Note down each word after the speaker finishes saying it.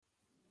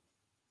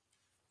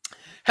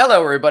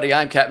Hello, everybody.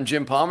 I'm Captain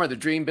Jim Palmer, the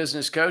Dream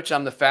Business Coach.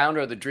 I'm the founder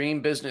of the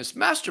Dream Business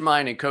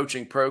Mastermind and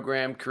Coaching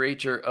Program,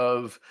 creator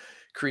of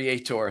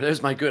Creator.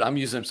 There's my good, I'm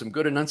using some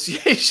good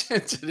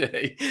enunciation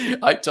today.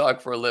 I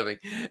talk for a living.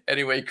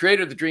 Anyway,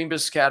 creator of the Dream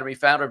Business Academy,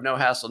 founder of No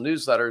Hassle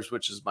Newsletters,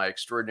 which is my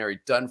extraordinary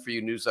done for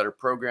you newsletter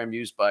program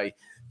used by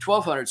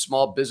 1,200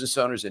 small business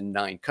owners in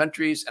 9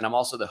 countries. And I'm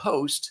also the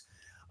host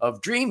of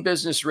Dream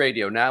Business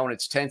Radio, now in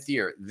its 10th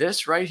year.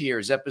 This right here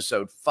is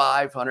episode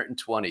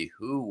 520.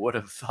 Who would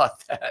have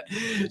thought that?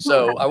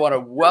 So I want to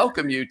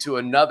welcome you to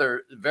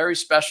another very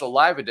special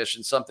live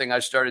edition, something I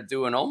started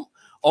doing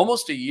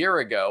almost a year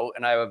ago.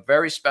 And I have a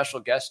very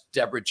special guest,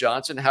 Deborah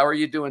Johnson. How are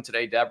you doing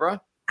today,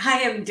 Deborah? I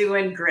am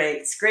doing great.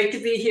 It's great to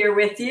be here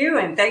with you.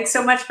 And thanks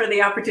so much for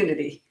the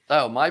opportunity.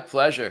 Oh, my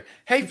pleasure.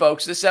 Hey,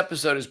 folks, this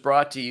episode is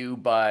brought to you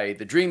by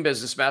the Dream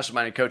Business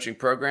Mastermind and Coaching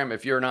Program.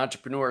 If you're an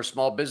entrepreneur or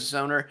small business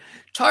owner,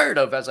 tired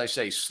of, as I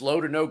say,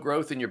 slow to no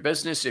growth in your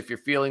business, if you're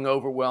feeling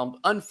overwhelmed,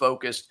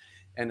 unfocused,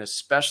 and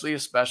especially,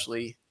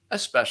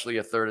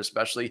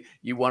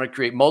 you want to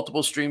create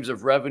multiple streams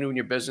of revenue in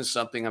your business,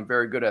 something I'm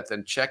very good at,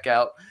 then check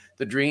out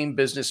the Dream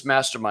Business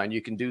Mastermind.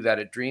 You can do that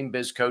at Dream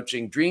Biz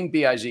Coaching,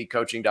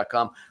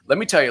 dreambizcoaching.com. Let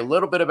me tell you a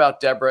little bit about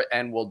Deborah,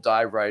 and we'll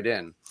dive right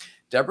in.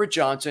 Deborah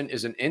Johnson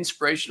is an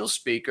inspirational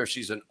speaker.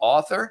 She's an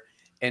author,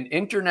 an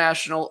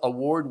international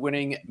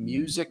award-winning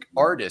music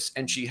artist,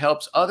 and she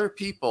helps other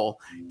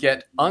people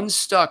get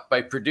unstuck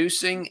by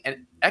producing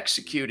and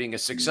executing a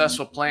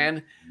successful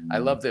plan. I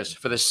love this,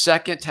 for the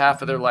second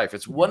half of their life.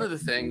 It's one of the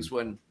things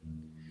when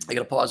I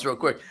got to pause real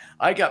quick.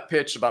 I got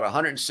pitched about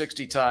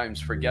 160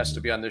 times for guests to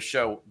be on this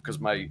show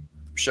because my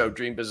show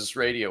Dream Business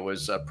Radio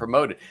was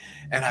promoted.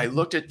 And I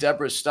looked at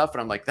Deborah's stuff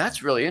and I'm like,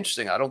 that's really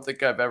interesting. I don't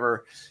think I've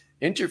ever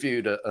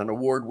interviewed an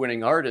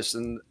award-winning artist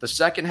in the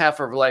second half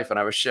of her life. And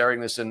I was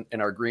sharing this in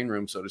our green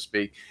room, so to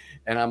speak.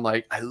 And I'm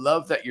like, I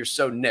love that you're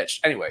so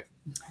niche. Anyway,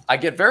 I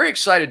get very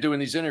excited doing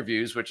these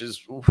interviews, which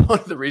is one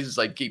of the reasons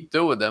I keep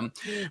doing them.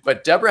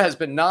 But Deborah has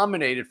been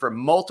nominated for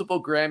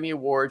multiple Grammy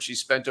Awards. She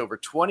spent over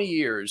 20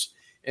 years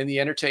in the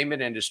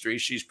entertainment industry.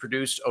 She's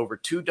produced over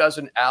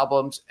 24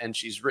 albums and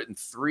she's written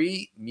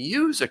 3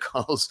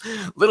 musicals.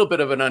 A little bit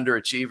of an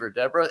underachiever,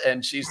 Deborah.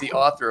 And she's the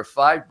author of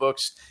 5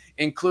 books,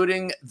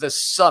 including The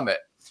Summit.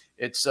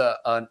 It's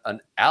an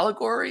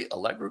allegory,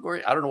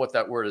 I don't know what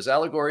that word is,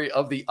 allegory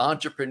of the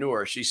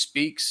entrepreneur. She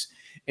speaks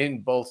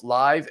in both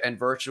live and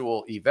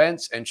virtual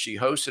events, and she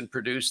hosts and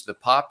produces the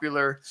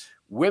popular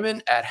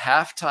Women at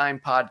Halftime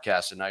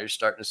podcast. And now you're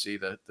starting to see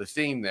the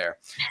theme there.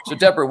 So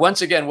Deborah,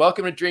 once again,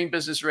 welcome to Dream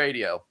Business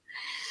Radio.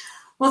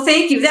 Well,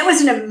 thank you. That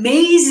was an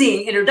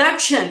amazing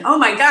introduction. Oh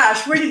my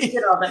gosh, where did you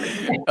get all that?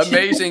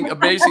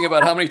 Amazing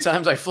about how many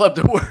times I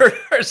flubbed a word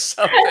or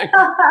something.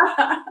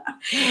 I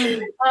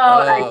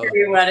tell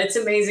you what, it's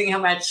amazing how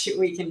much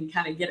we can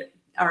kind of get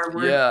our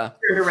words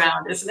turned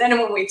around, isn't it,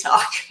 when we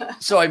talk?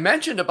 So I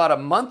mentioned about a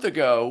month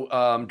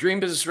ago, Dream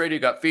Business Radio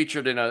got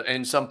featured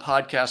in some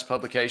podcast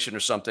publication or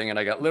something, and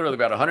I got literally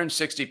about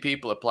 160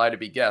 people apply to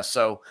be guests.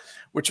 So,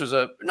 which was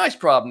a nice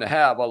problem to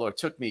have, although it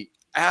took me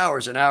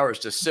hours and hours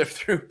to sift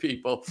through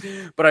people.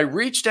 But I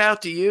reached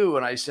out to you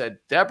and I said,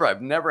 Deborah,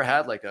 I've never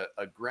had like a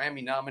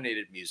Grammy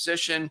nominated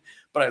musician,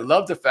 but I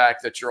love the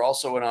fact that you're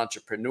also an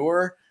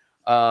entrepreneur.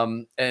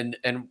 And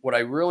what I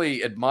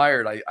really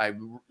admired, I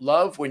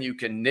love when you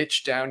can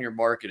niche down your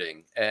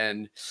marketing.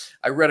 And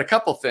I read a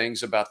couple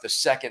things about the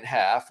second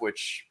half,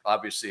 which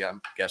obviously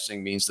I'm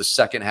guessing means the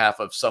second half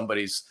of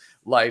somebody's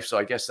life. So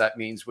I guess that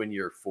means when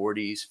you're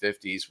 40s,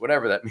 50s,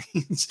 whatever that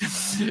means.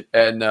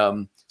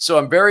 And so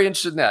I'm very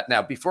interested in that.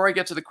 Now, before I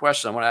get to the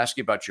question, I want to ask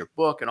you about your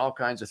book and all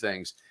kinds of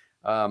things.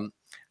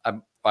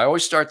 I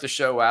always start the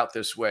show out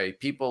this way.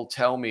 People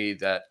tell me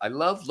that I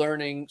love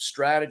learning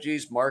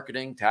strategies,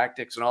 marketing,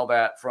 tactics, and all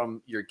that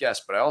from your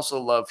guests, but I also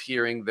love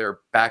hearing their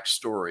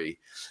backstory,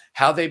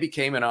 how they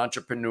became an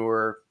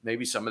entrepreneur,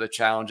 maybe some of the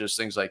challenges,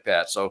 things like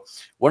that. So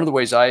one of the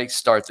ways I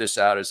start this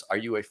out is, are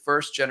you a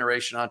first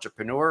generation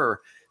entrepreneur,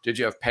 or did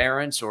you have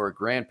parents or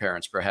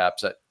grandparents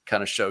perhaps that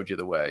kind of showed you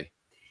the way?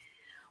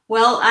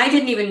 Well, I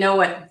didn't even know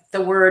what the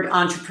word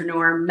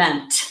entrepreneur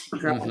meant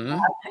growing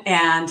up,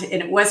 and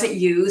it wasn't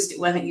used. It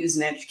wasn't used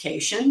in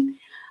education.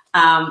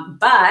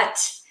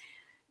 But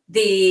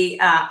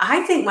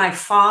I think my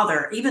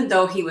father, even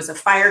though he was a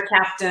fire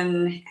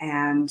captain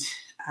and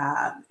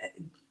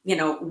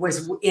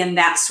was in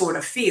that sort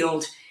of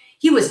field,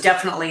 he was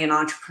definitely an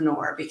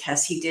entrepreneur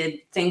because he did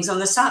things on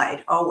the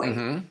side always.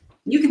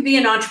 You can be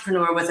an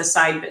entrepreneur with a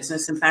side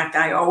business. In fact,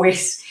 I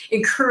always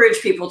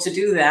encourage people to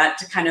do that,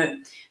 to kind of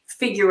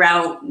figure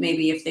out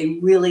maybe if they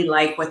really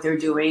like what they're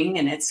doing,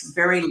 and it's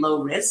very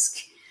low risk.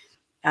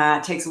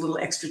 It takes a little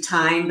extra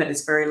time, but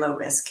it's very low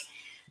risk.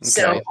 Okay.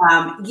 So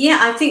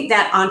I think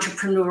that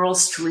entrepreneurial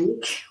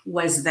streak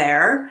was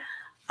there.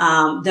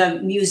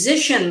 The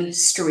musician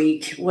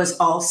streak was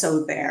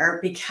also there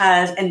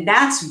and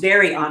that's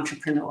very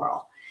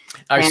entrepreneurial.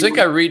 I think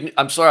I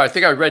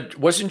read,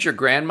 wasn't your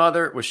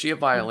grandmother, was she a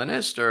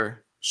violinist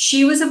or?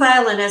 She was a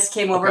violinist,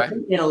 came over Okay.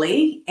 from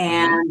Italy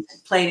and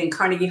played in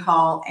Carnegie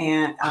Hall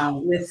and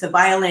with the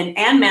violin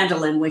and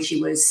mandolin when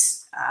she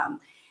was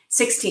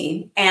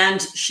 16. And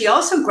she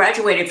also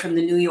graduated from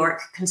the New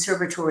York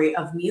Conservatory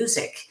of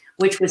Music,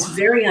 which was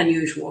very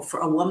unusual for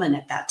a woman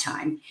at that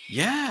time.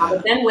 Yeah.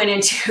 But then went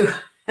into,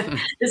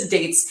 this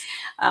dates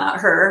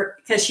her,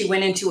 because she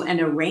went into an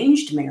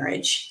arranged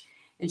marriage.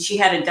 And she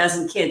had a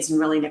dozen kids and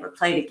really never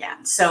played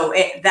again. So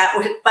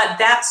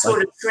that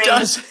sort of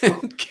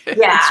dozen kids.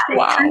 Yeah,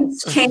 Wow. it kind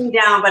of came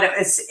down, but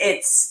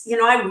it's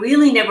I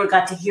really never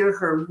got to hear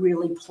her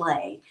really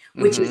play,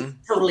 which is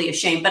totally a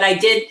shame. But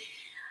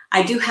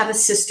I do have a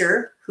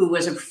sister who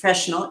was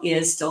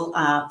is still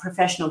a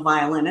professional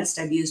violinist.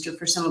 I've used her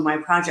for some of my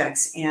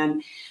projects.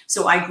 And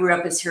so I grew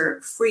up as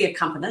her free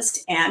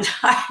accompanist, and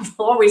I've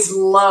always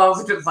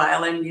loved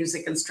violin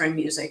music and string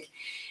music.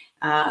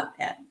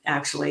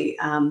 Actually,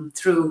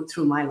 through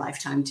my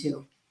lifetime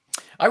too.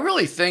 I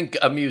really think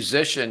a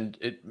musician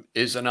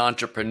is an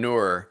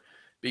entrepreneur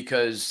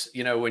because,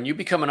 when you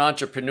become an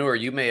entrepreneur,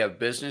 you may have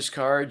business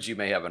cards, you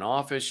may have an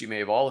office, you may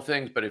have all the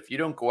things, but if you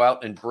don't go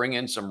out and bring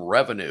in some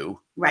revenue,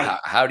 Right.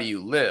 How do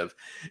you live?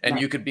 And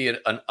Right. you could be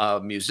a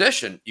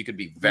musician, you could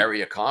be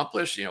very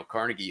accomplished,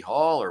 Carnegie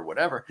Hall or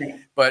whatever. Right.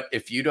 But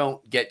if you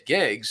don't get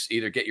gigs,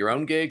 either get your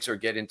own gigs or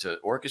get into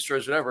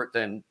orchestras, whatever,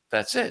 then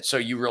that's it. So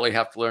you really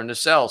have to learn to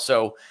sell.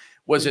 So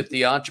was it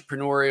the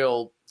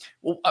entrepreneurial?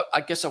 Well,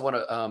 I guess I want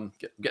to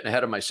getting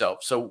ahead of myself.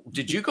 So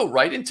did you go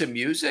right into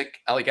music?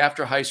 Like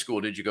after high school,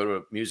 did you go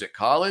to music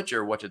college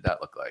or what did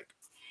that look like?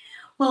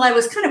 Well, I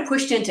was kind of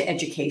pushed into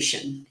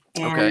education,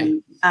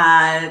 Okay.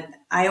 and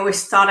I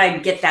always thought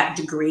I'd get that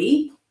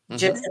degree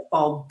just to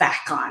fall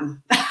back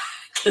on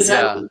because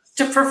I wanted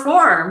to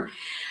perform.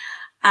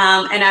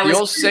 And I was the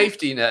old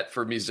safety net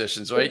for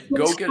musicians, right?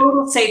 Go get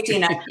total safety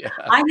net.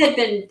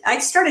 I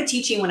started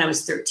teaching when I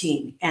was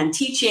 13, and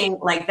teaching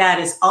like that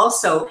is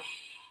also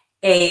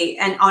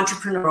an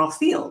entrepreneurial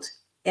field.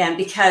 And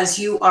because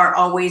you are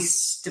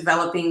always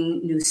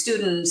developing new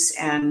students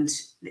and,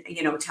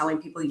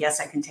 telling people, yes,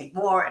 I can take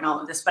more and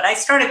all of this. But I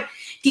started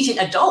teaching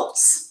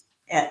adults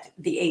at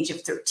the age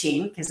of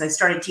 13 because I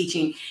started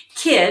teaching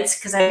kids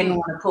because I didn't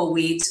want to pull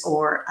weeds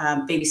or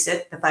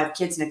babysit the 5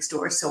 kids next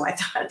door. So I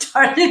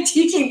started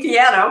teaching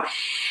piano.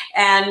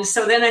 And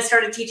so then I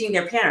started teaching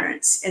their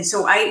parents. And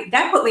so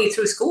that put me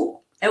through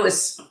school. It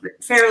was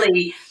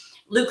fairly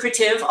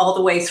lucrative all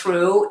the way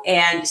through.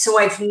 And so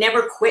I've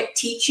never quit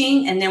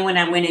teaching. And then when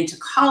I went into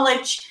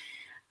college,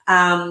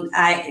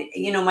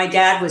 my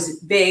dad was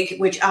big,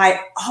 which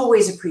I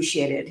always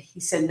appreciated. He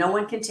said, no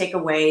one can take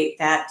away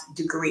that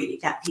degree,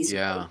 that piece of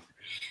paper.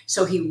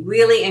 So he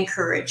really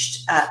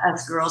encouraged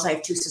us girls. I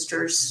have 2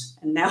 sisters,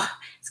 and now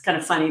it's kind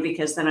of funny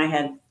because then I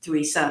had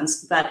 3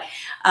 sons, but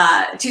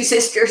 2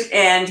 sisters,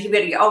 and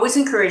he always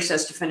encouraged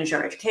us to finish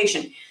our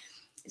education.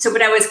 So,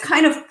 but I was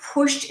kind of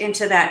pushed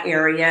into that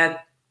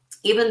area,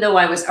 even though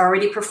I was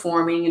already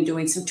performing and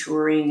doing some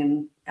touring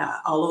and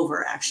all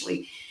over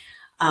actually,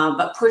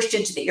 but pushed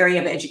into the area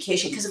of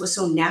education because it was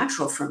so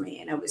natural for me.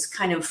 And I was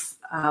kind of,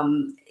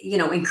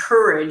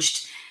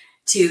 encouraged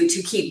to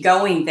keep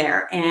going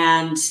there.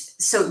 And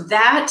so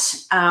that,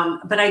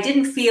 but I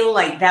didn't feel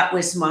like that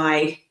was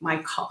my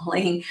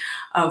calling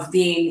of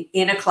being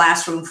in a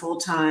classroom full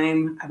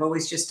time. I've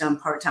always just done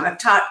part time. I've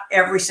taught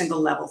every single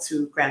level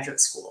through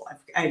graduate school.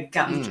 I've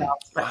gotten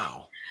jobs,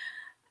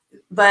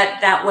 but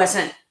that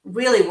wasn't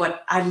really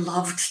what I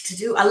loved to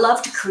do. I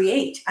love to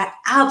create. I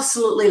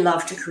absolutely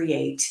love to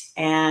create.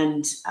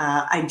 And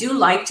I do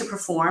like to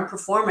perform.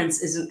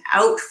 Performance is an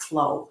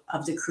outflow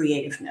of the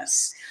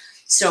creativeness.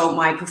 So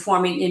my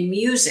performing in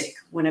music,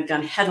 when I've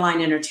done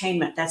headline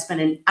entertainment, that's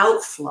been an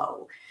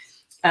outflow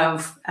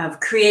of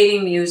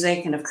creating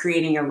music and of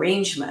creating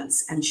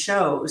arrangements and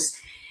shows.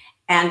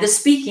 And the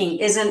speaking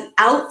is an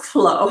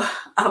outflow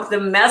of the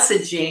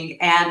messaging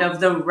and of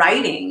the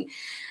writing.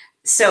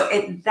 So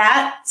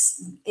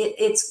that's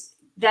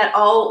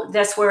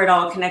where it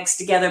all connects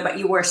together. But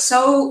you were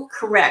so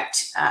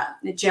correct,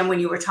 Jem,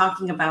 when you were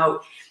talking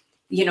about,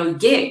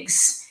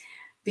 gigs,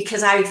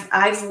 because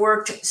I've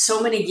worked so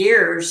many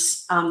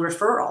years on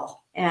referral,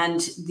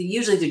 and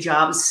usually the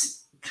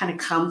jobs kind of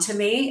come to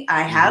me.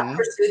 I have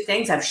pursued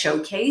things. I've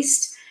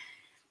showcased.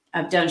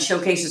 I've done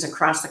showcases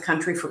across the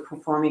country for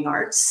performing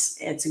arts.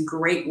 It's a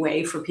great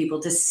way for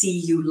people to see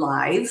you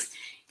live,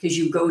 because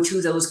you go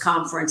to those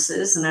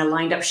conferences, and I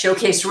lined up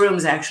showcase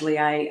rooms. Actually,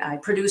 I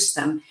produced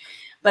them.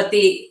 But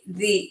the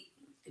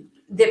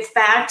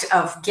fact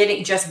of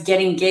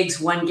getting gigs,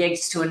 one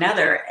gigs to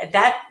another,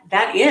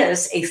 that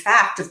is a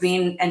fact of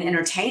being an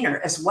entertainer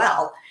as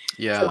well.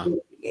 Yeah. So,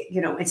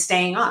 and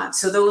staying on.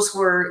 So those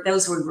were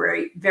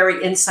very,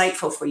 very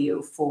insightful for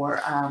you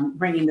for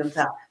bringing those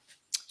up.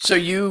 So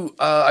you,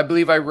 I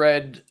believe I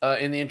read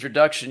in the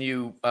introduction,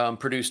 you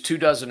produced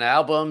 24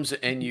 albums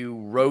and you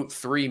wrote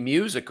 3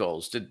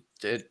 musicals. Did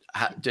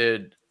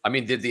the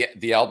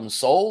album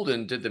sold,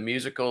 and did the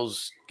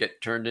musicals get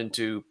turned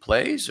into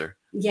plays, or?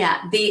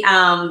 Yeah, the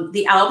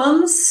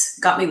albums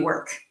got me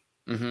work.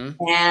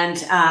 And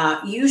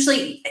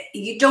usually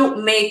you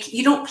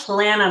don't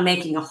plan on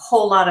making a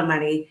whole lot of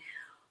money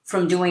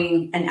from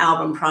doing an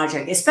album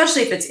project,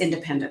 especially if it's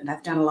independent.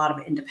 I've done a lot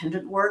of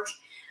independent work,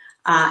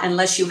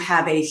 unless you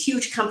have a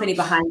huge company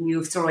behind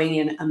you throwing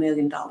in $1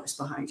 million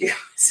behind you.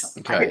 So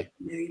Okay.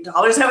 $1 million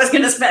I was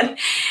going to spend.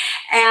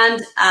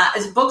 And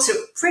books are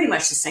pretty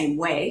much the same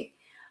way.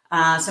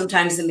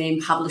 Sometimes the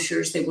main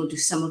publishers, they will do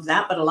some of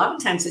that, but a lot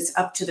of times it's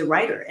up to the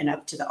writer and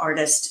up to the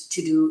artist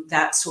to do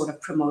that sort of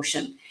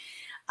promotion.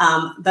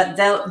 But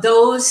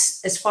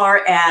those, as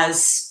far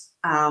as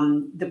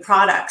the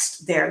products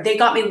there, they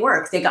got me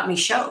work, they got me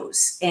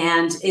shows,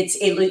 and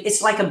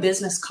it's like a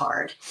business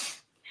card.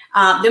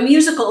 The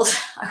musicals,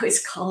 I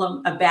always call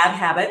them a bad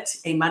habit,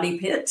 a money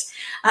pit.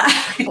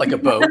 Like a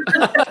boat.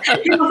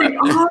 People think,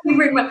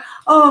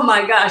 oh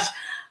my gosh,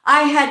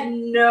 I had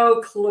no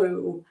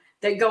clue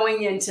that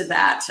going into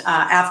that,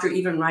 after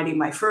even writing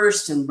my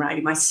first and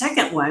writing my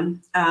second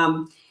one,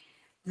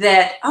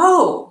 that,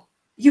 oh,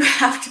 you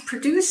have to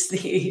produce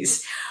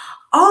these.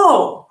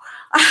 Oh,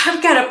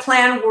 I've got to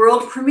plan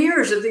world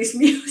premieres of these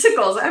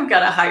musicals. I've got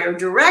to hire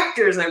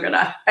directors. I've got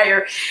to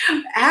hire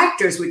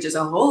actors, which is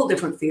a whole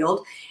different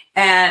field.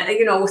 And,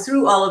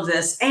 through all of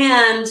this,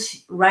 and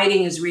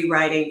writing is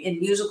rewriting in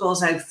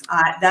musicals,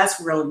 that's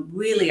where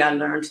really I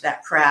learned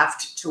that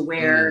craft, to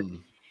where,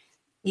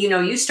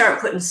 you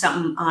start putting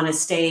something on a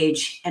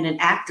stage and an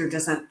actor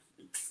doesn't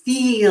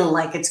feel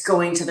like it's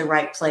going to the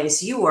right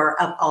place. You are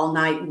up all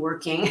night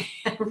working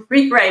and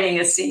rewriting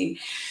a scene.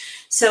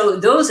 So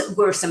those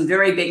were some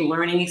very big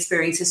learning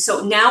experiences.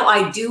 So now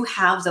I do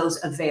have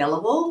those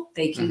available.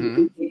 They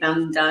can be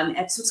done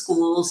at some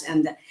schools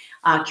and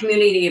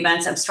community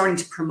events. I'm starting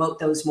to promote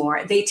those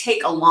more. They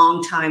take a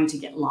long time to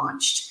get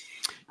launched.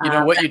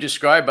 What you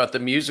described about the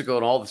musical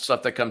and all the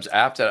stuff that comes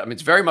after that. I mean,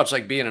 it's very much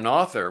like being an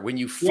author. When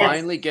you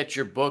finally get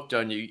your book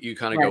done, you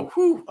kind of go,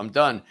 whew, I'm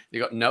done.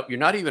 You go, nope, you're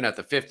not even at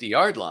the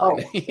 50-yard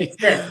line.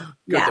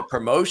 Got the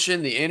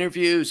promotion, the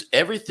interviews,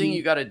 everything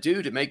you got to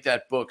do to make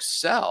that book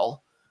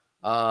sell,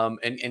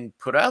 and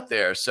put out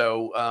there.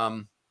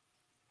 So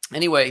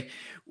anyway,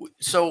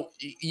 so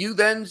you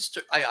then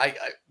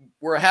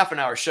we're a half an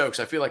hour show, because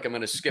I feel like I'm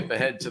going to skip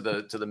ahead to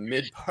the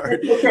mid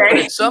part. Okay. But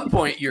at some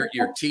point, you're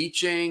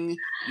teaching,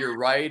 you're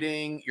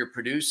writing, you're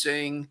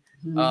producing,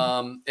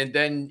 and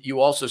then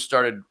you also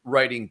started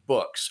writing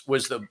books.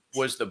 Was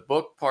the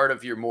book part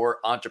of your more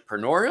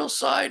entrepreneurial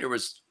side, or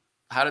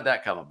how did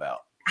that come about?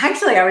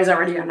 Actually, I was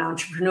already an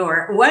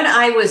entrepreneur. What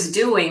I was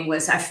doing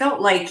was, I felt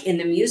like in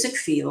the music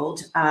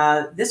field,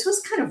 this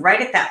was kind of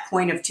right at that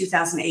point of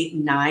 2008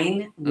 and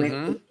 9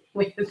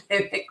 with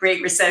the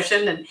Great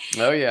Recession, and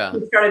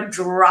we started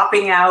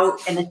dropping out.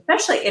 And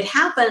especially, it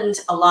happened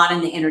a lot in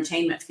the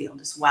entertainment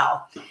field as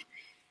well,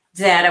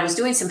 that I was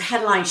doing some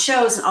headline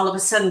shows, and all of a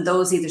sudden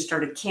those either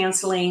started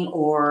canceling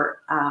or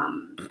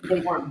they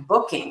weren't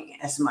booking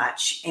as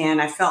much. And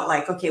I felt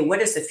like, okay,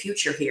 what is the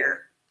future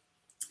here?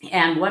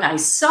 And what I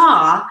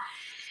saw,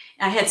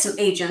 I had some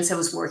agents I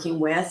was working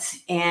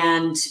with,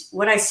 and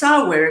what I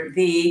saw were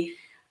the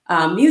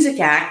music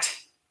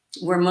act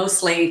were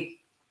mostly,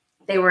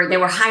 they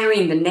were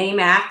hiring the name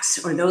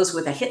acts, or those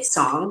with a hit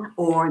song,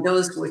 or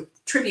those with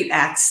tribute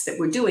acts that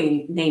were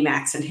doing name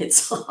acts and hit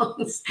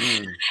songs.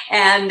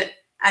 And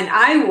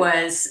I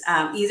was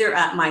either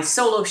at my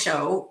solo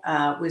show,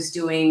 was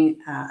doing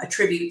a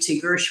tribute to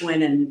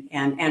Gershwin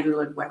and Andrew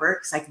Lloyd Webber,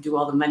 because I could do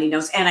all the money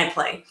notes and I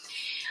play.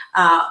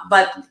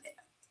 But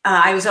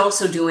I was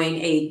also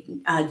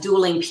doing a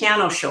dueling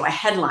piano show, a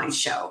headline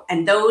show.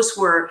 And those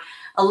were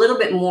a little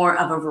bit more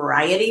of a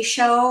variety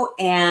show.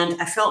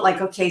 And I felt like,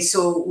 okay,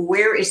 so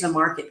where is the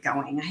market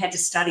going? I had to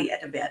study it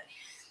a bit.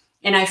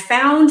 And I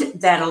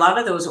found that a lot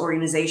of those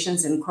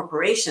organizations and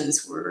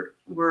corporations were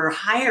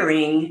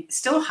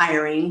still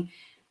hiring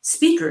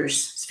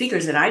speakers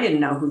that I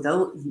didn't know who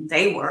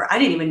they were. I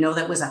didn't even know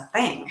that was a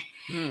thing.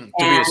 To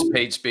be a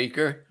paid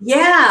speaker?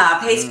 Yeah,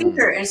 paid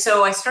speaker. And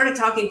so I started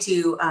talking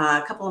to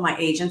a couple of my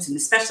agents, and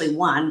especially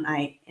one.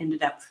 I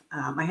ended up,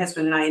 my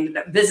husband and I ended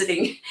up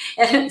visiting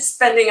and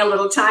spending a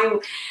little time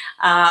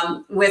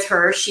with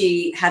her.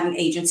 She had an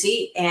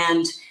agency,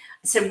 and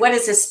I said, what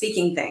is this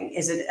speaking thing?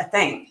 Is it a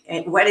thing?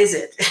 And what is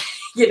it?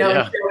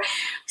 So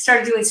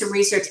started doing some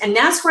research, and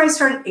that's where I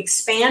started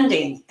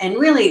expanding. And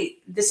really,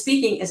 the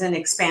speaking is an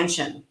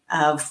expansion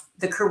of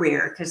the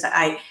career, because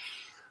I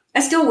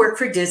still work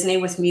for Disney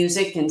with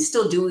music and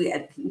still do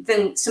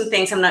some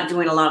things. I'm not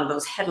doing a lot of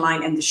those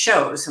headline and the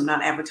shows. I'm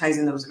not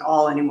advertising those at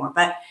all anymore.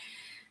 But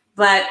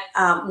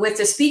with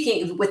the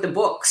speaking, with the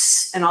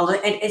books and all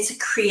that, it's a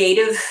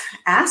creative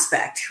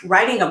aspect.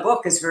 Writing a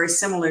book is very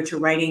similar to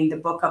writing the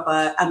book of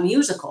a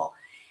musical.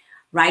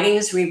 Writing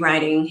is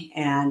rewriting,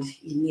 and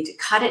you need to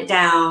cut it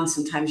down.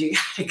 Sometimes you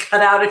got to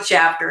cut out a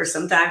chapter.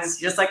 Sometimes it's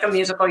just like a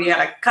musical. You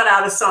got to cut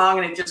out a song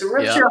and it just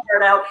rips your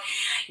heart out.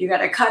 You got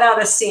to cut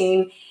out a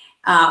scene.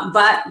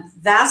 But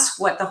that's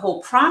what the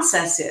whole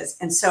process is.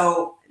 And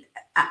so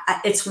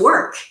it's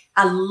work.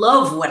 I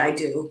love what I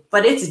do,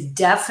 but it's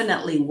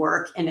definitely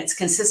work, and it's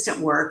consistent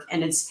work.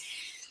 And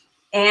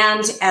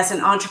as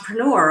an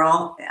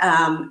entrepreneur,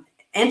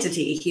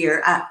 entity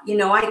here.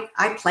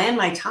 I plan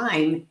my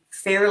time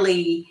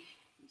fairly,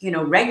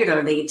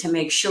 regularly to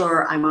make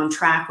sure I'm on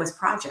track with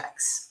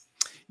projects.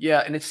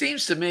 Yeah, and it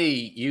seems to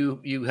me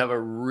you have a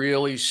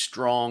really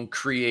strong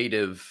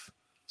creative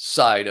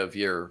side of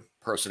your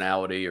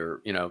personality,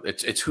 or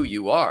it's who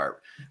you are,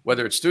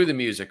 whether it's through the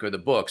music or the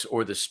books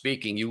or the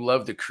speaking. You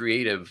love the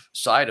creative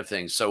side of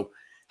things. So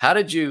how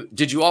did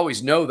you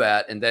always know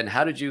that? And then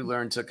how did you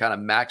learn to kind of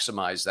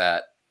maximize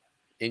that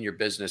in your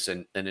business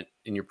and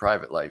in your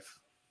private life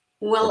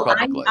or Well,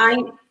 public life?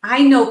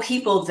 I know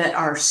people that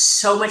are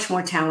so much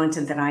more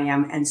talented than I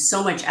am, and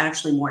so much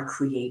actually more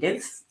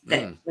creative,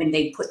 that when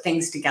they put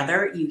things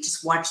together, you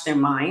just watch their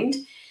mind,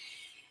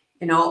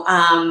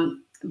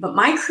 but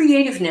my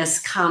creativeness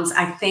comes,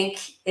 I think,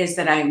 is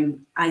that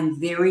I'm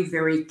very,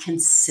 very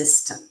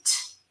consistent.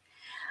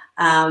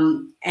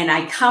 And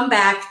I come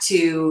back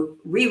to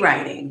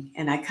rewriting,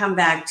 and I come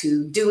back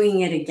to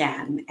doing it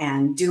again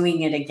and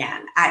doing it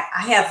again. I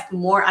have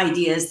more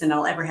ideas than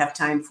I'll ever have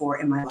time for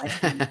in my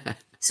life.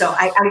 So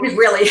I just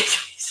really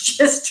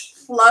just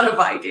flood of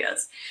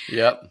ideas.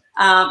 Yep.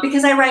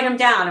 Because I write them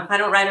down. If I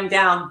don't write them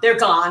down, they're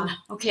gone.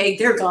 Okay,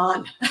 they're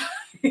gone.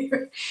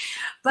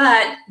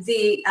 But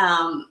the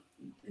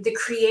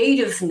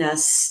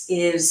creativeness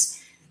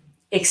is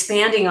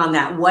expanding on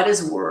that. What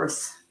is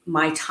worth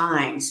my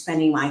time,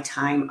 spending my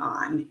time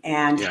on,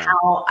 and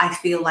how I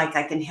feel like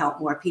I can help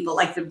more people.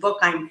 Like the book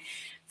I'm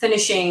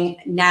finishing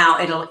now,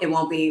 it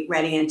won't be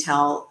ready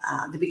until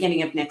the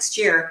beginning of next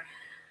year.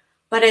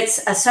 But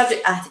it's a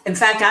subject. In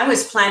fact, I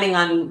was planning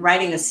on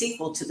writing a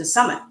sequel to The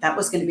Summit. That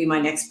was going to be my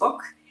next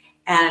book.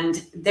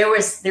 And there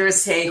was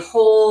a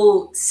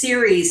whole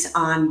series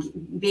on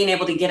being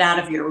able to get out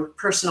of your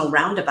personal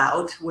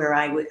roundabout, where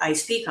I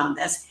speak on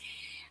this.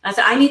 I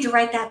thought, I need to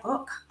write that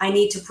book. I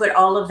need to put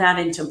all of that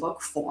into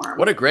book form.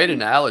 What a great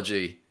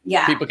analogy.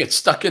 Yeah. People get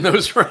stuck in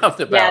those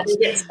roundabouts. Yeah, they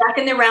get stuck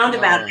in the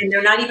roundabout, and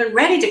they're not even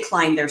ready to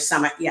climb their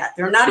summit yet.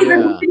 They're not even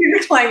ready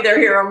to climb their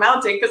hero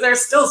mountain because they're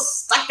still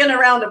stuck in a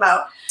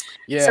roundabout.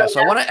 Yeah. So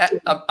I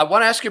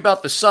want to ask you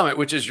about The Summit,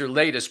 which is your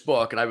latest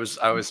book. And I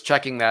was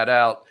checking that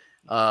out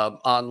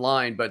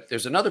online, but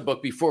there's another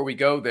book before we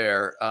go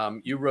there.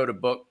 You wrote a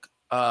book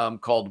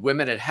called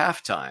Women at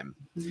Halftime.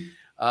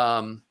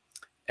 Mm-hmm.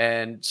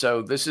 And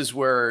so this is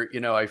where,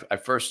 I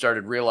first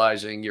started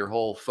realizing your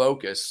whole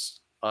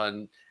focus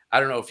on, I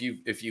don't know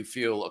if you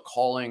feel a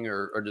calling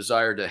or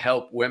desire to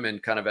help women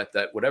kind of at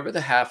that, whatever the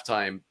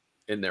halftime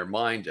in their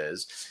mind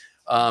is,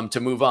 to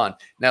move on.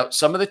 Now,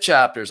 some of the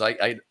chapters,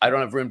 I don't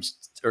have room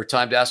or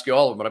time to ask you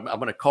all of them, but I'm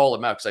going to call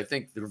them out because I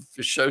think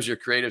it shows your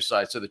creative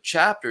side. So the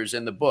chapters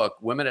in the book,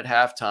 Women at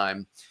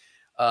Halftime,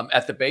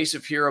 at the base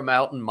of Hero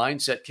Mountain,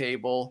 mindset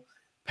cable,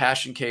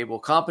 passion cable,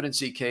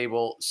 competency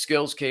cable,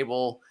 skills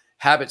cable,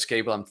 habits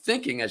cable. I'm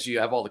thinking as you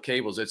have all the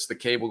cables, it's the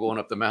cable going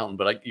up the mountain,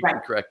 but you can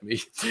correct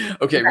me.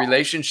 Okay.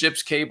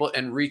 Relationships cable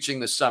and reaching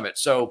the summit.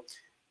 So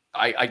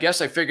I guess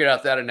I figured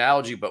out that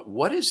analogy, but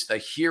what is the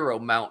Hero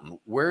Mountain?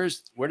 Where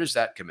does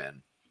that come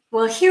in?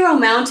 Well, Hero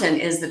Mountain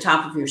is the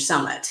top of your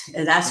summit.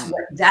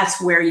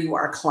 That's where you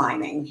are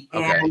climbing.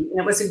 Okay. And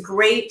it was a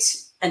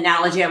great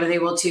analogy. I was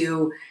able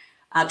to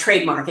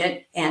trademark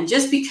it. And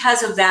just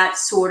because of that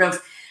sort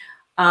of,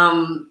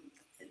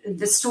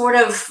 the sort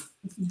of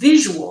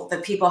visual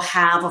that people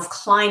have of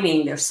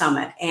climbing their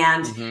summit.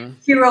 And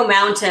Hero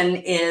Mountain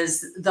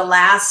is the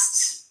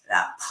last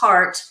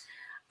part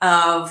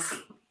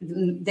of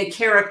the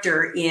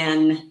character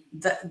in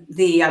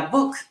the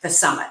book, The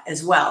Summit,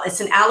 as well.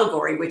 It's an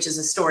allegory, which is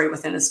a story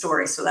within a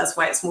story. So that's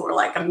why it's more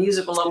like a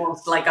musical,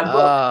 almost like a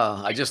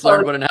book. I just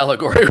learned what an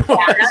allegory was.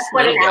 Yeah, that's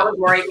what an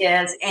allegory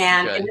is.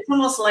 And it's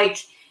almost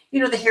like,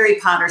 the Harry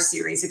Potter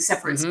series,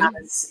 except for it's not,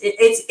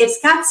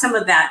 it's got some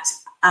of that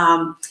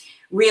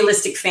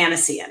realistic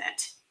fantasy in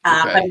it.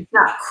 But it's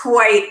not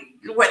quite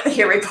what the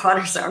Harry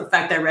Potters are. In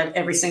fact, I read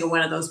every single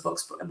one of those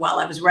books while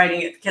I was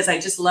writing it, because I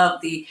just love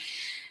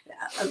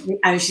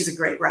she's a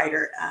great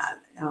writer.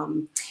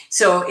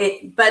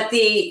 But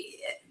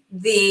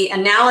the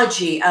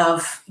analogy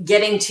of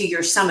getting to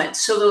your summit.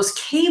 So those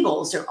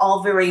cables are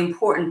all very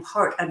important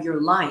part of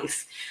your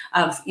life,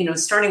 of,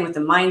 starting with the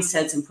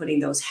mindsets and putting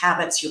those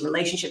habits, your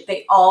relationship,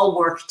 they all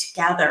work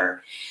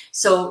together.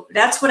 So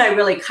that's what I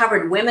really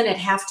covered. Women at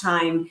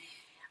Halftime.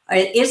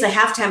 It is a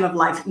halftime of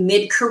life,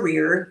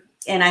 mid-career.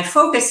 And I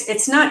focus,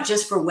 it's not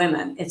just for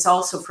women, it's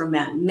also for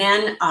men.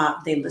 Men,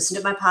 they listen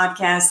to my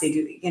podcast, they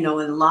do, and a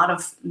lot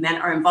of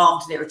men are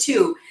involved there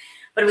too,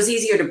 but it was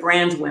easier to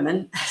brand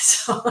women.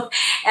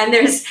 And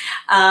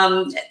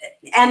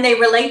they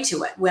relate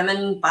to it.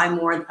 Women buy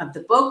more of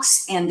the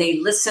books and they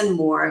listen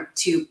more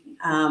to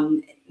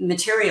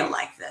material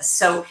like this.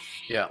 So,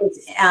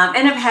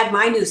 and I've had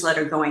my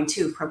newsletter going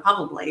too for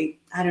probably,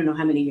 I don't know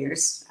how many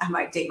years, I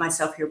might date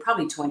myself here,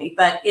 probably 20,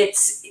 but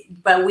it's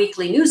a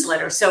weekly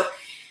newsletter. So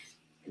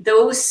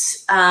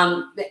those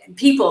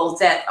people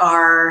that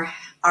are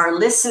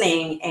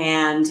listening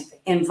and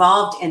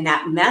involved in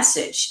that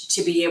message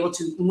to be able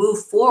to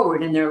move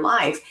forward in their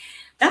life,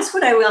 that's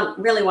what I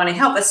really want to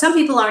help. But some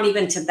people aren't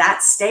even to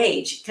that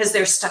stage because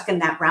they're stuck in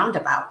that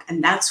roundabout.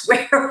 And that's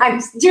where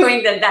I'm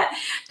doing that.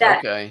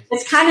 Okay.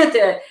 It's kind of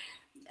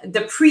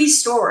the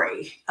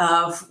pre-story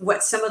of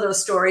what some of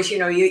those stories,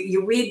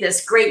 you read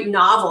this great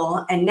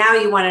novel and now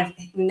you want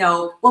to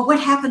know, well, what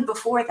happened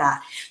before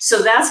that?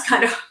 So that's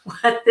kind of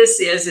what this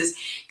is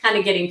kind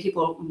of getting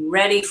people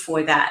ready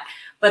for that.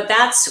 But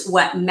that's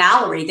what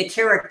Mallory, the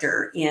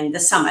character in The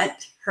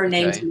Summit, her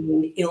name's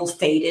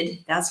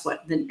ill-fated. That's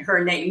what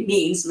her name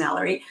means,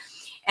 Mallory.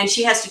 And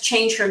she has to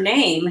change her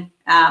name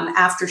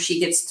after she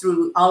gets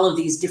through all of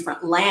these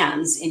different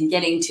lands in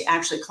getting to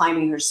actually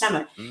climbing her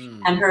summit.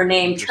 And her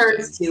name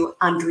turns to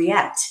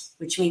Andriette,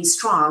 which means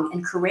strong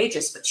and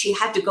courageous. But she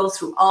had to go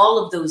through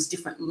all of those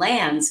different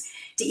lands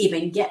to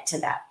even get to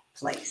that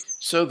place.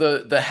 So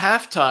the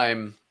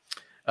halftime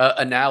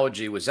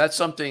analogy, was that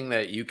something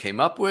that you came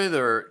up with?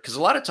 Or because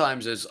a lot of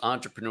times as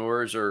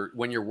entrepreneurs or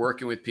when you're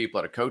working with people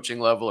at a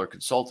coaching level or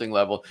consulting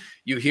level,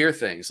 you hear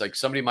things like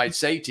somebody might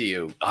say to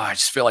you, I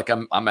just feel like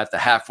I'm at the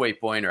halfway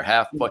point or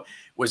half point.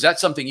 Was that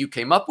something you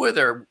came up with,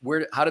 or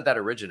how did that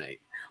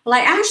originate? Well,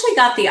 I actually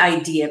got the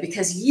idea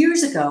because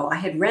years ago I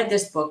had read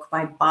this book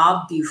by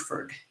Bob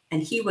Buford,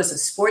 and he was a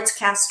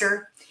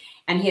sportscaster,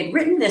 and he had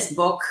written this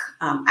book.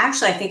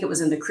 Actually, I think it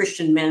was in the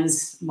Christian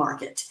men's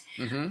market.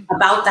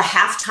 About the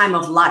halftime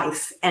of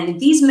life. And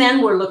these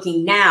men were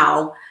looking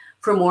now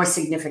for more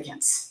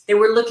significance. They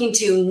were looking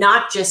to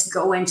not just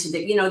go into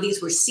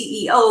these were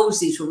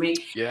CEOs, these were me.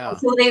 Yeah.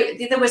 So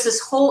there was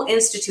this whole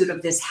institute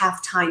of this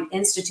halftime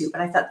institute.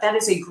 But I thought that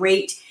is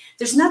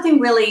there's nothing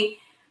really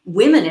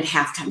women at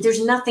halftime.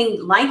 There's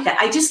nothing like that.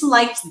 I just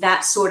liked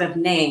that sort of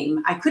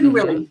name. I couldn't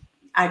really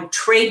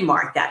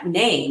trademark that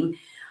name,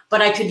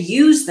 but I could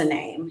use the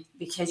name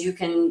because you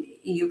can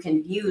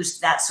use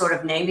that sort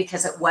of name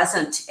because it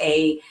wasn't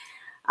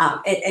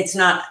it's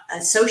not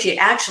associate.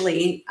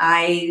 Actually,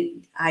 I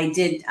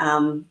did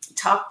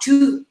talk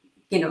to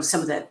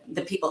some of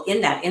the people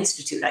in that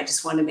institute. I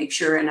just wanted to make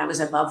sure, and I was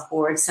above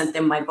board, sent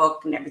them my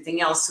book and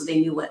everything else, so they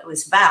knew what it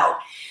was about.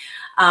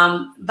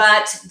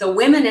 But the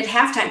women at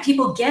halftime,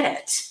 people get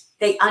it.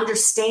 They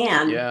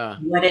understand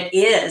what it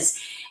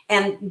is,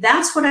 and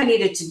that's what I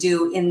needed to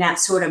do in that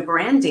sort of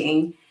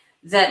branding.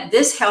 That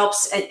this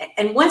helps.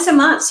 And once a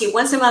month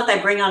I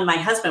bring on my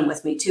husband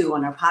with me too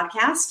on our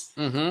podcast.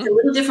 It's a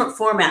little different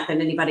format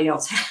than anybody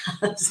else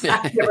has.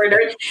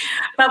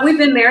 But we've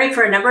been married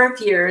for a number of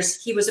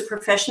years. He was a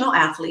professional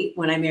athlete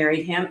when I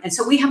married him. And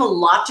so we have a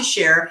lot to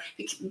share,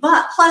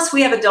 but plus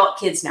we have adult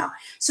kids now.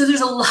 So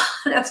there's a lot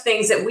of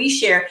things that we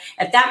share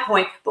at that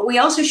point, but we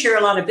also share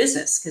a lot of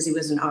business because he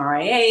was an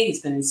RIA,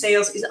 he's been in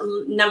sales, he's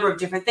a number of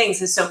different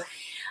things. And so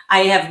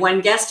I have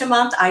one guest a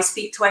month. I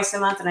speak twice a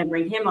month, and I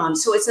bring him on.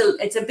 So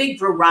it's a big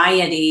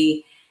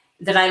variety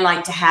that I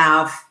like to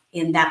have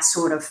in that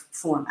sort of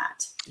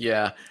format.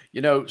 Yeah,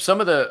 some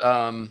of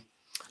the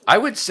I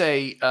would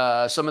say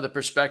some of the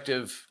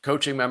prospective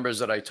coaching members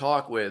that I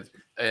talk with,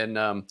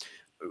 and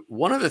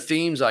one of the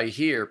themes I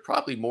hear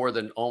probably more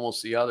than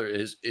almost the other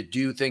is, do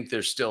you think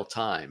there's still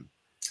time?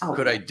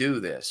 Could I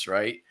do this?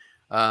 Right?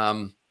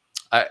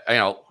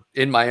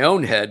 In my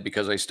own head,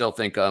 because I still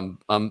think I'm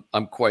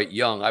quite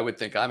young, I would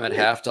think I'm at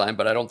halftime,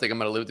 but I don't think I'm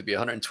going to live to be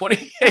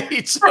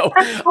 128. So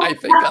I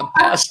think I'm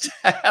past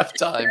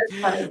halftime.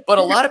 But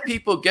a lot of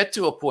people get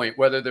to a point,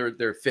 whether they're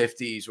their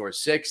 50s or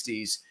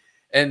 60s,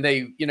 and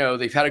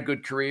they've had a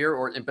good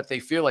career, but they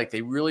feel like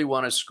they really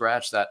want to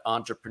scratch that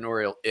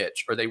entrepreneurial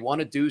itch, or they want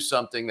to do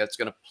something that's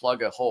going to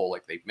plug a hole.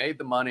 Like they've made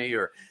the money,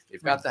 or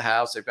they've got the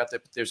house,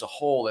 there's a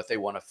hole that they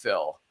want to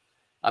fill.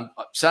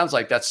 Sounds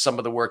like that's some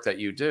of the work that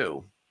you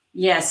do.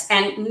 Yes,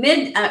 and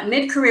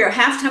mid-career,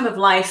 halftime of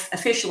life,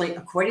 officially,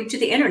 according to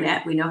the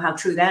internet, we know how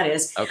true that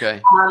is.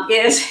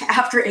 Is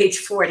after age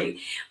 40.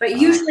 But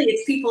usually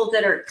it's people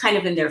that are kind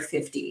of in their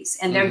 50s,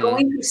 and they're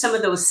going through some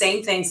of those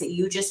same things that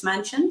you just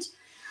mentioned,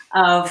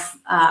 of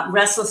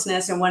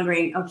restlessness and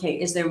wondering, okay,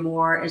 is there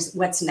more?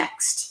 What's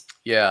next?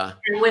 Yeah,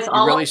 and with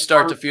you really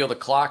start to feel the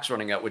clocks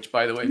running out. Which,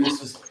 by the way,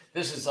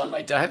 this is on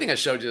my desk. I think I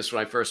showed you this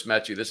when I first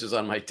met you. This is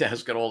on my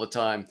desk all the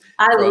time.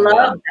 I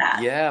love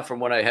that. Yeah,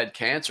 from when I had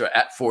cancer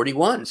at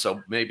 41.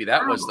 So maybe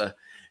that was the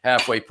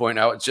halfway point.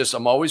 Now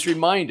I'm always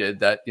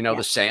reminded that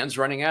the sand's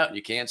running out and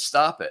you can't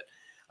stop it.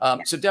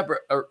 So Deborah,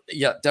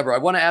 I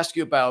want to ask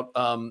you about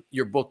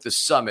your book, The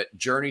Summit: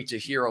 Journey to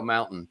Hero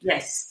Mountain.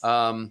 Yes.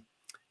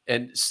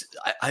 And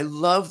I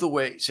love the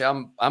way,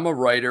 I'm a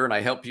writer and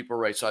I help people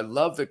write. So I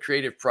love the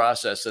creative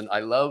process, and I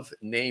love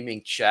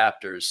naming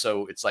chapters.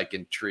 So it's like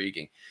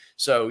intriguing.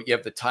 So you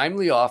have the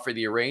timely offer,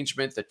 the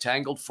arrangement, the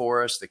tangled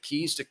forest, the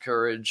keys to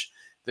courage,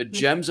 the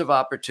gems of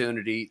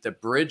opportunity, the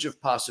bridge of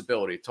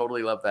possibility.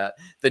 Totally love that.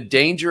 The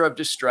danger of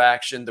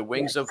distraction, the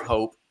wings of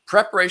hope,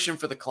 preparation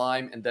for the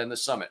climb, and then the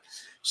summit.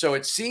 So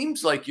it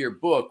seems like your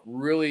book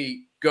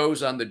really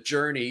goes on the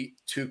journey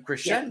to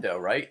crescendo,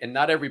 right? And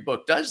not every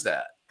book does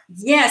that.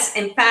 Yes.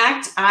 In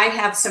fact, I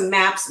have some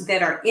maps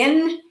that are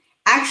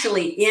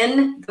actually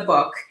in the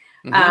book.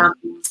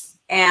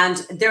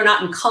 and they're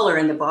not in color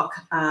in the book.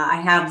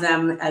 I have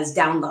them as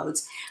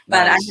downloads,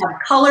 but Nice. I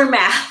have color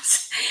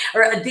maps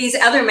or these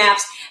other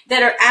maps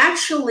that are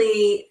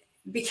actually,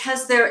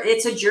 because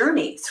it's a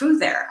journey through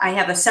there. I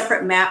have a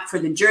separate map for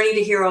the journey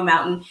to Hero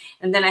Mountain,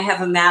 and then I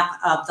have a map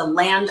of the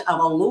Land of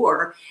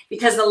Allure,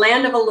 because the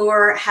Land of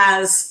Allure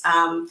has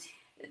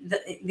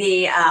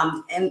the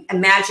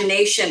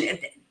imagination.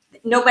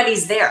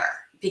 Nobody's there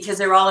because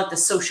they're all at the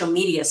social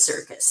media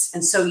circus,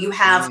 and so you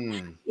have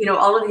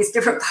all of these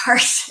different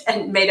parts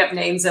and made up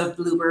names of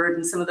Bluebird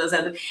and some of those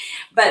other.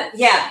 But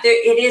yeah,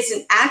 it is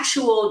an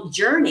actual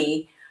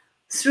journey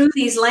through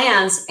these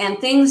lands and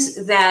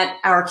things that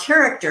our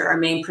character, our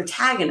main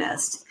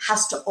protagonist,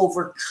 has to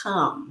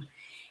overcome.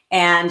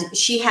 And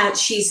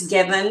she's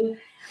given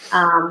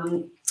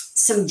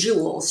some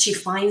jewels. She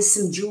finds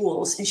some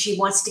jewels and she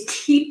wants to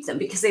keep them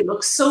because they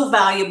look so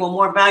valuable,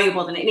 more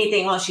valuable than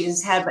anything else she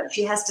has had, but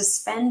she has to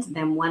spend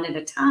them one at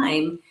a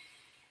time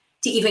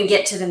to even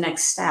get to the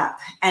next step.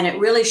 And it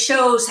really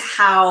shows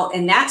how,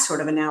 in that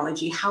sort of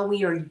analogy, how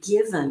we are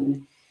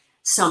given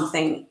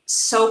something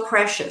so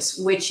precious,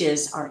 which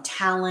is our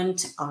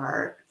talent,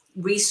 our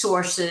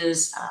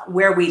resources,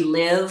 where we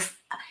live,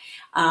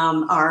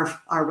 our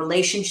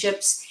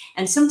relationships,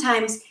 and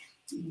sometimes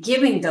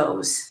giving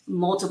those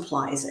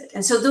multiplies it.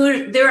 And so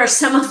there are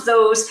some of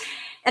those,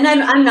 and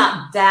I'm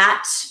not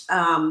that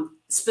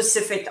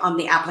specific on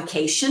the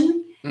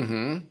application,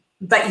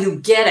 but you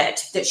get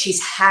it that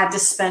she's had to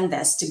spend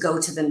this to go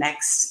to the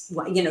next.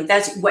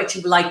 That's what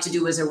you like to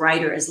do as a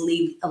writer, is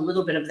leave a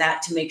little bit of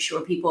that to make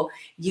sure people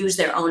use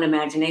their own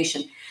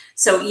imagination.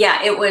 So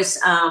yeah, it was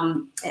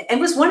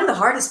one of the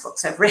hardest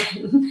books I've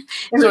written.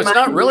 So it's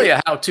not really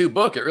a how-to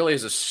book. It really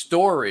is a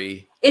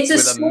story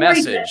with a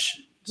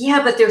message.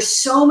 Yeah, but there's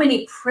so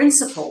many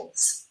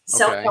principles,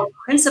 self-help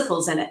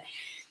principles in it.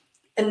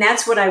 And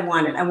that's what I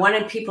wanted. I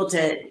wanted people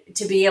to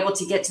be able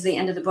to get to the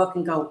end of the book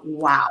and go,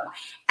 wow.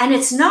 And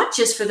it's not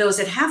just for those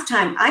at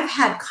halftime. I've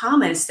had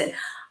comments that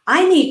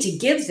I need to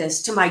give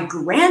this to my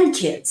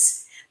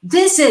grandkids.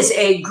 This is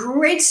a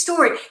great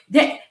story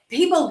that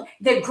people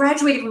that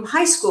graduated from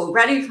high school,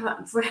 graduated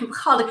from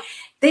college,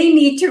 they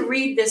need to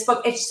read this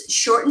book. It's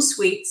short and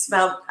sweet. It's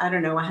about,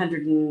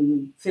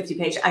 150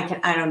 pages.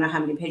 I don't know how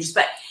many pages,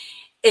 but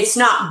it's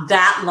not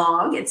that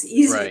long. It's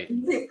easy,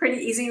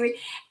 pretty easy to read.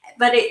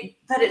 But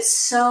it's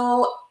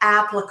so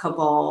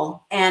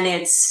applicable, and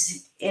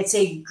it's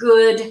a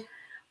good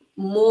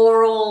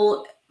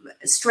moral,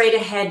 straight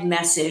ahead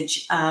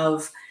message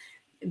of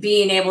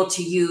being able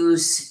to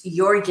use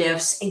your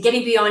gifts and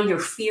getting beyond your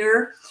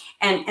fear.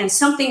 And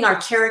something our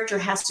character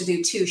has to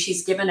do too.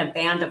 She's given a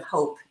band of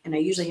hope, and I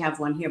usually have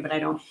one here, but I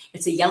don't.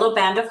 It's a yellow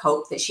band of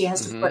hope that she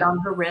has to put on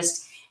her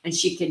wrist, and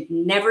she could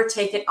never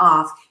take it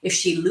off. If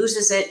she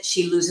loses it,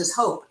 she loses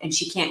hope, and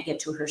she can't get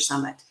to her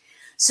summit.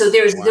 So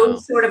there's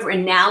those sort of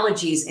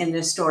analogies in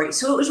this story.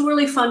 So it was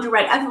really fun to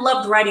write. I've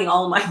loved writing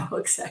all my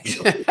books,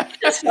 actually.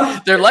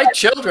 They're like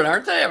children,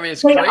 aren't they? I mean,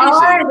 it's crazy.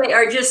 They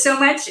are just so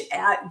much.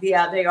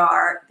 Yeah, they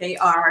are,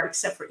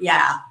 except for,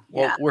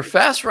 Well, we're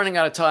fast running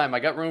out of time. I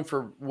got room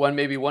for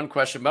maybe one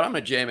question, but I'm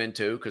going to jam in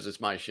too, because it's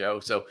my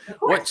show. So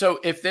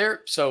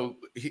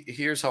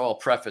here's how I'll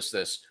preface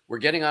this. We're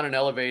getting on an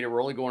elevator.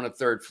 We're only going to the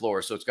third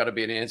floor. So it's got to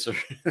be an answer.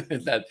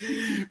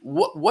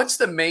 What's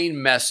the main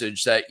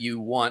message that you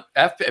want?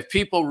 If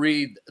people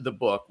read the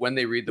book, when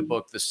they read the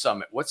book, The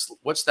Summit,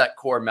 what's that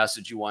core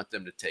message you want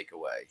them to take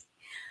away?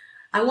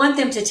 I want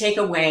them to take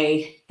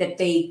away that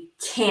they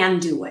can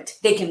do it.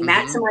 They can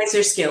maximize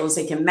their skills.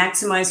 They can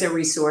maximize their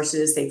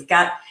resources. They've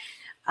got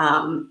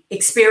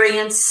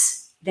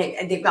experience.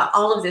 They've got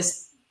all of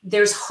this.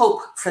 There's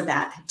hope for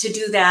that, to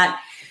do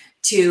that,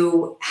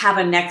 to have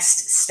a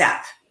next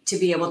step, to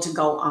be able to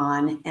go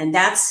on. And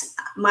that's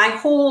my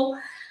whole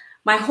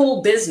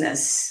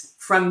business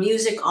from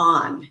music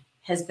on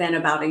has been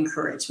about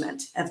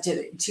encouragement,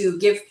 to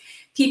give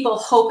people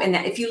hope. And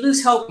that if you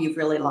lose hope, you've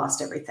really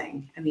lost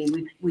everything. I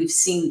mean, we've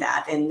seen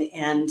that,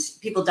 and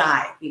people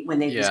die when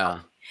they lose hope.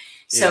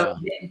 So,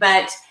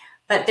 but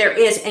there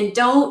is, and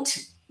don't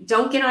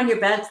get on your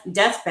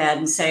deathbed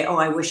and say, "Oh,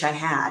 I wish I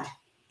had."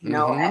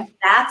 And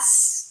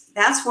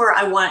that's where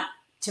I want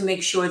to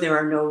make sure there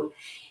are no,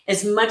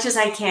 as much as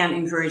I can,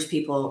 encourage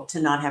people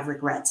to not have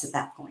regrets at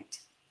that point.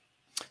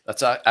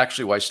 That's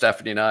actually why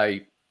Stephanie and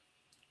I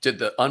did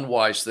the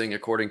unwise thing,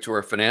 according to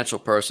her financial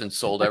person,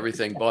 sold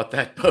everything, bought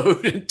that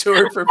boat, and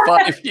toured for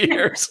 5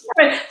 years.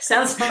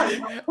 Sounds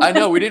fun. I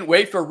know, we didn't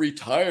wait for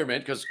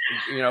retirement because,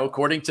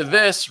 according to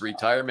this,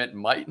 retirement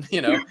might,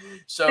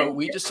 so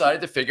we decided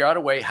to figure out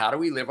a way, how do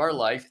we live our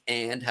life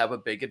and have a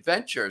big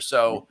adventure?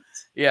 So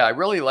yeah, I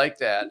really like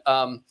that.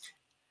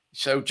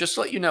 So just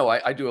to let you know,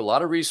 I do a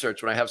lot of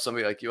research when I have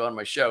somebody like you on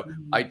my show.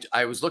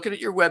 I was looking at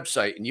your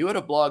website, and you had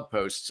a blog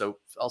post. So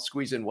I'll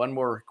squeeze in one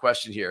more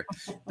question here.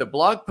 The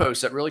blog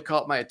post that really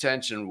caught my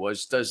attention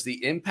was, does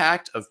the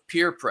impact of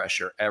peer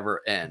pressure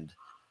ever end?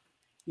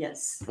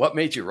 Yes. What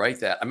made you write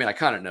that? I mean, I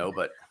kind of know,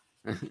 but.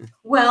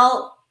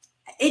 Well,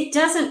 it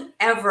doesn't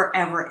ever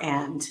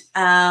end.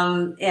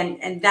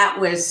 And that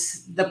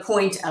was the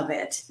point of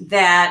it,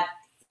 that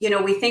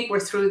we think we're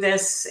through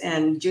this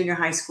and junior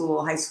high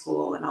school,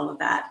 and all of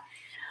that.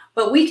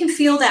 But we can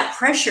feel that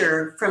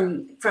pressure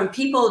from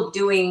people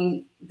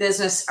doing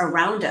business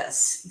around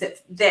us,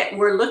 that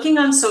we're looking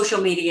on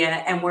social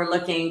media and we're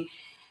looking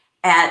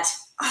at,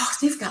 oh,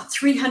 they've got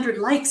 300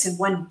 likes in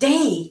one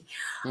day.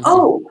 Mm-hmm.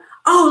 Oh,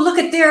 look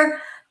at their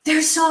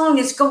song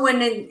is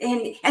going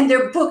and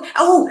their book.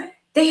 Oh,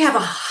 they have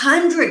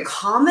 100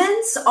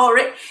 comments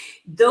already.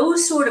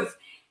 Those sort of,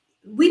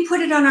 we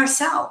put it on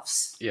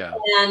ourselves. Yeah.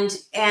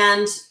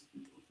 And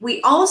we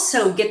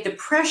also get the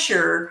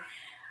pressure.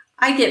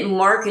 I get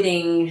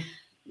marketing,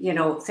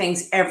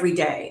 things every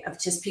day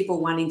of just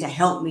people wanting to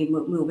help me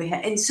move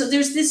ahead. And so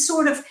there's this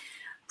sort of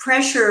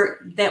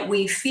pressure that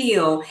we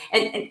feel,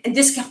 and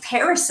this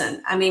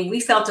comparison. I mean, we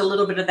felt a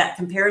little bit of that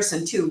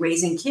comparison too,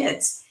 raising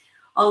kids.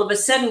 All of a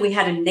sudden we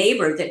had a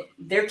neighbor that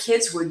their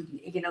kids were,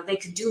 they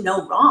could do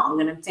no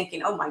wrong. And I'm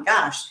thinking, oh my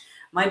gosh,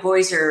 my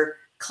boys are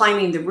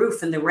climbing the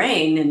roof in the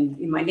rain and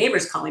my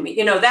neighbor's calling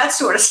me, that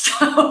sort of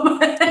stuff.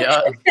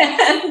 Yeah.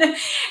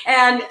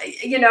 and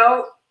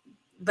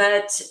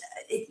but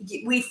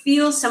we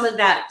feel some of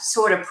that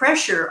sort of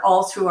pressure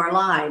all through our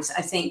lives,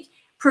 I think,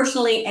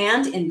 personally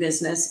and in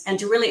business, and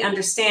to really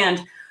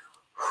understand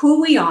who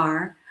we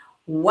are,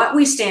 what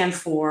we stand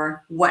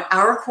for, what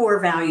our core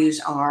values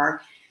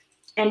are,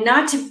 and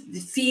not to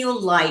feel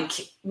like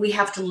we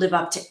have to live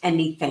up to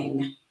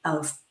anything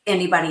of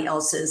anybody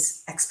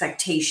else's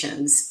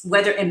expectations,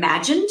 whether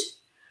imagined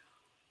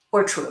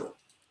or true.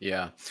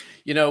 Yeah.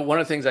 One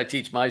of the things I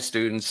teach my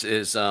students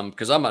is,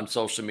 because I'm on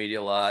social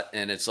media a lot,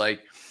 and it's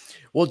like,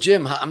 well,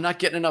 Jim, I'm not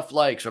getting enough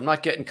likes, or I'm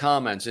not getting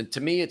comments. And to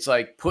me, it's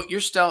like,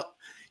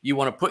 you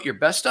want to put your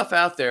best stuff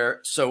out there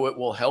so it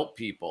will help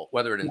people,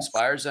 whether it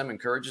inspires them,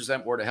 encourages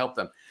them, or to help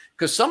them.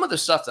 Because some of the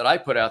stuff that I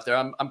put out there,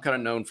 I'm kind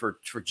of known for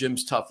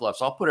Jim's tough love.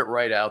 So I'll put it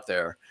right out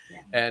there. Yeah.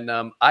 And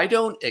I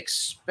don't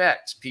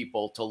expect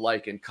people to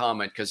like and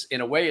comment, because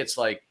in a way it's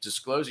like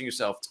disclosing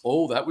yourself.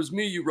 Oh, that was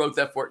me. You wrote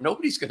that for it.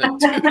 Nobody's going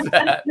to do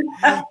that.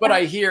 But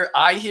I hear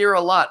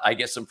a lot. I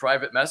get some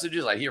private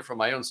messages. I hear from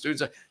my own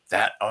students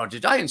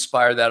did I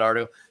inspire that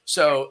article?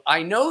 So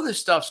I know this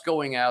stuff's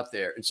going out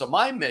there. And so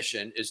my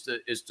mission is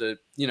to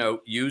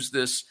use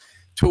this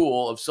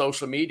tool of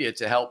social media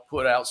to help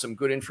put out some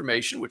good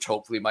information, which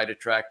hopefully might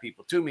attract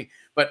people to me.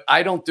 But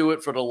I don't do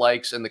it for the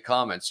likes and the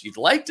comments. You'd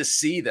like to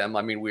see them.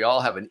 I mean, we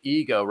all have an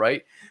ego,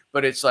 right?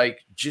 But it's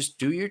like, just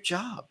do your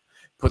job,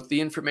 put the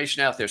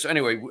information out there. So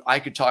anyway, I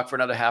could talk for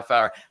another half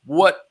hour.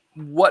 What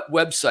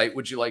website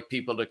would you like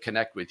people to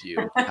connect with you?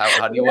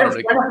 How do you want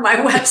to? My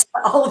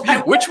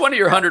website. Which one of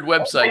your 100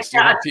 websites do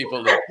you want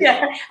people to?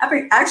 Yeah,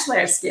 actually,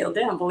 I've scaled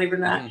down, believe it or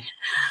not.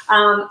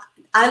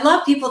 I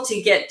love people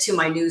to get to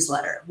my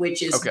newsletter,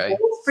 which is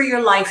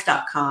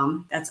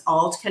goalsforyourlife.com. That's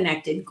all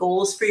connected.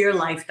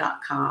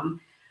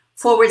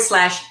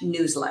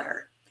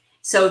 goalsforyourlife.com/newsletter.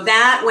 So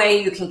that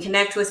way you can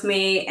connect with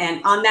me.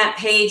 And on that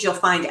page, you'll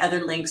find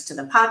other links to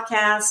the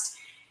podcast.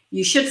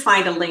 You should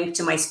find a link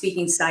to my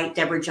speaking site,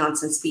 Deborah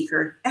Johnson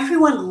Speaker.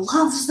 Everyone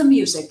loves the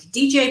music.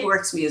 DJ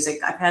Works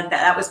Music. I've had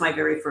that. That was my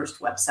very first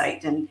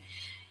website.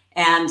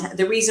 And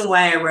the reason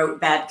why I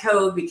wrote Bad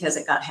Code, because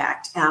it got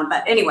hacked.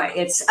 But anyway,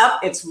 it's up,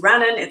 it's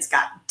running. It's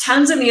got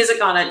tons of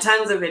music on it,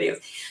 tons of videos.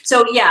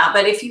 So yeah,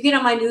 but if you get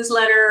on my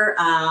newsletter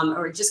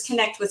or just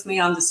connect with me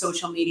on the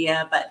social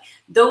media, but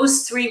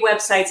those 3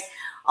 websites.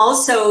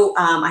 Also,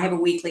 I have a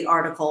weekly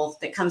article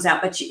that comes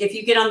out, but if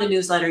you get on the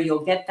newsletter,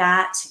 you'll get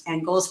that.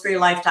 And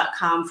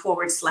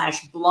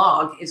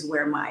goalsforyourlife.com/blog is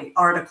where my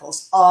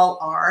articles all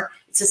are.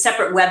 It's a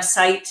separate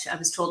website. I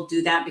was told to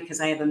do that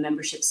because I have a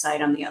membership site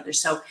on the other.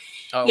 So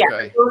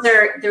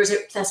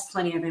that's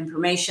plenty of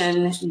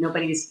information.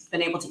 Nobody's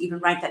been able to even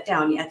write that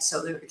down yet.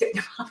 So So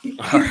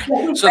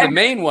the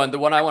main one, the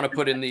one I want to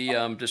put in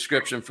the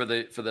description for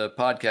the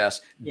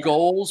podcast,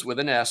 goals with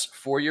an S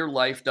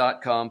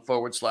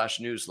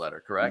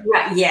foryourlife.com/newsletter, correct?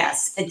 Right.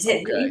 Yes.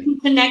 Okay. You can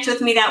connect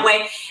with me that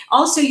way.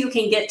 Also, you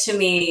can get to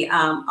me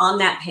on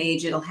that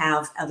page. It'll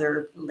have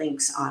other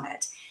links on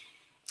it.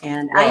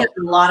 And I have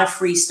a lot of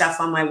free stuff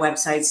on my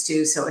websites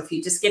too. So if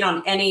you just get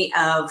on any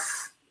of,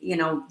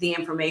 the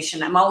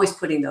information, I'm always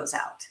putting those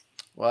out.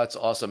 Well, that's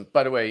awesome.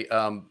 By the way,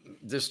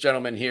 this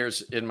gentleman here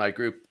is in my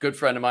group, good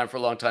friend of mine for a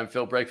long time,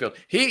 Phil Brakefield.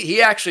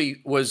 He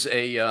actually was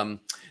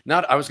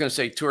I was going to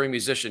say touring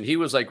musician. He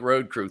was like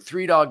road crew,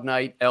 Three Dog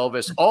Night,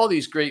 Elvis, all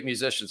these great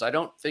musicians. I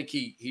don't think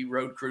he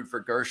road crewed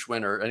for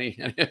Gershwin or any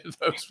of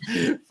those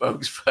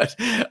folks, but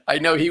I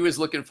know he was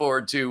looking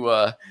forward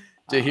to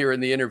hearing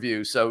the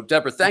interview. So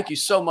Deborah, thank you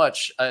so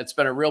much. It's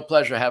been a real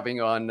pleasure having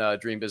you on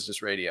Dream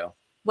Business Radio.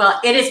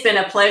 Well, it has been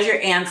a pleasure.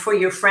 And for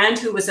your friend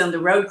who was on the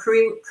road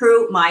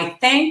crew, my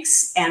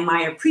thanks and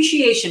my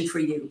appreciation for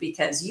you,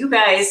 because you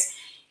guys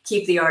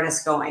keep the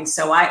artist going.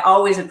 So I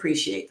always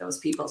appreciate those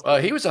people.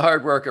 He was a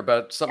hard worker,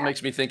 but something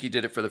makes me think he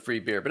did it for the free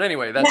beer. But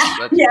anyway, that's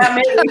yeah,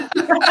 maybe.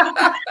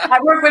 I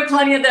work with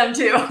plenty of them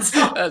too.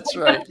 So. That's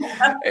right.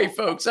 Hey,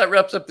 folks, that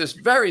wraps up this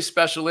very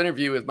special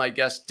interview with my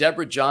guest,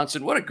 Deborah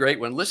Johnson. What a great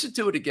one. Listen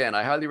to it again.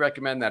 I highly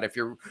recommend that. If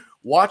you're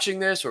watching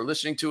this or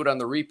listening to it on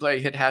the replay,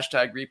 hit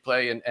hashtag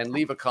replay and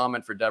leave a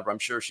comment for Deborah. I'm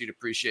sure she'd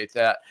appreciate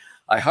that.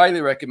 I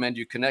highly recommend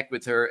you connect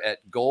with her at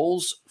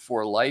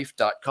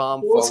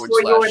goalsforlife.com Goals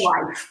for your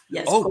life.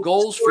 Yes. Oh,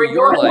 goals for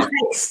your life.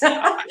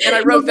 And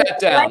I wrote that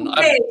down.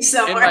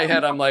 In my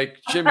head, I'm like,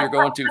 Jim, you're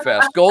going too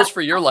fast.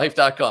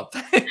 Goalsforyourlife.com.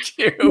 Thank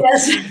you.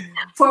 Yes.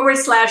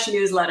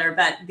 /newsletter.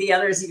 But the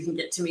others, you can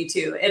get to me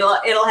too.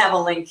 It'll have a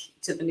link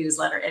to the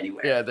newsletter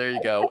anywhere. Yeah, there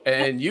you go.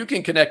 And you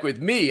can connect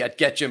with me at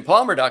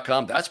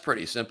getjimpalmer.com. That's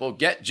pretty simple.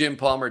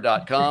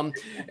 Getjimpalmer.com.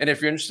 And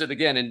if you're interested,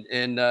 again,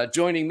 in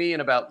joining me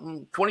and about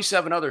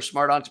 27 other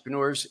smart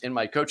entrepreneurs in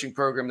my coaching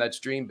program, that's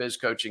Dream Biz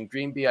Coaching,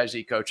 Dream Biz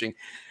Coaching.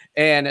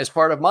 And as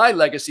part of my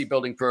legacy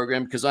building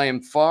program, because I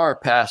am far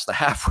past the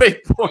halfway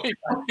point,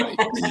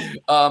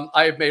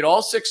 I have made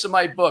all 6 of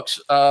my books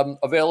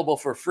available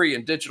for free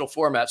in digital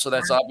format. So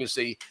that's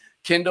obviously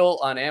Kindle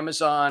on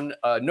Amazon,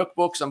 Nook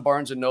Books on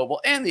Barnes & Noble,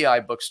 and the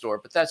iBookstore.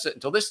 But that's it.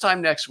 Until this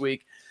time next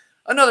week,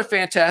 another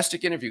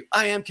fantastic interview.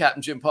 I am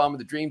Captain Jim Palmer,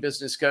 the Dream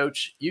Business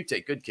Coach. You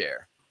take good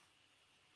care.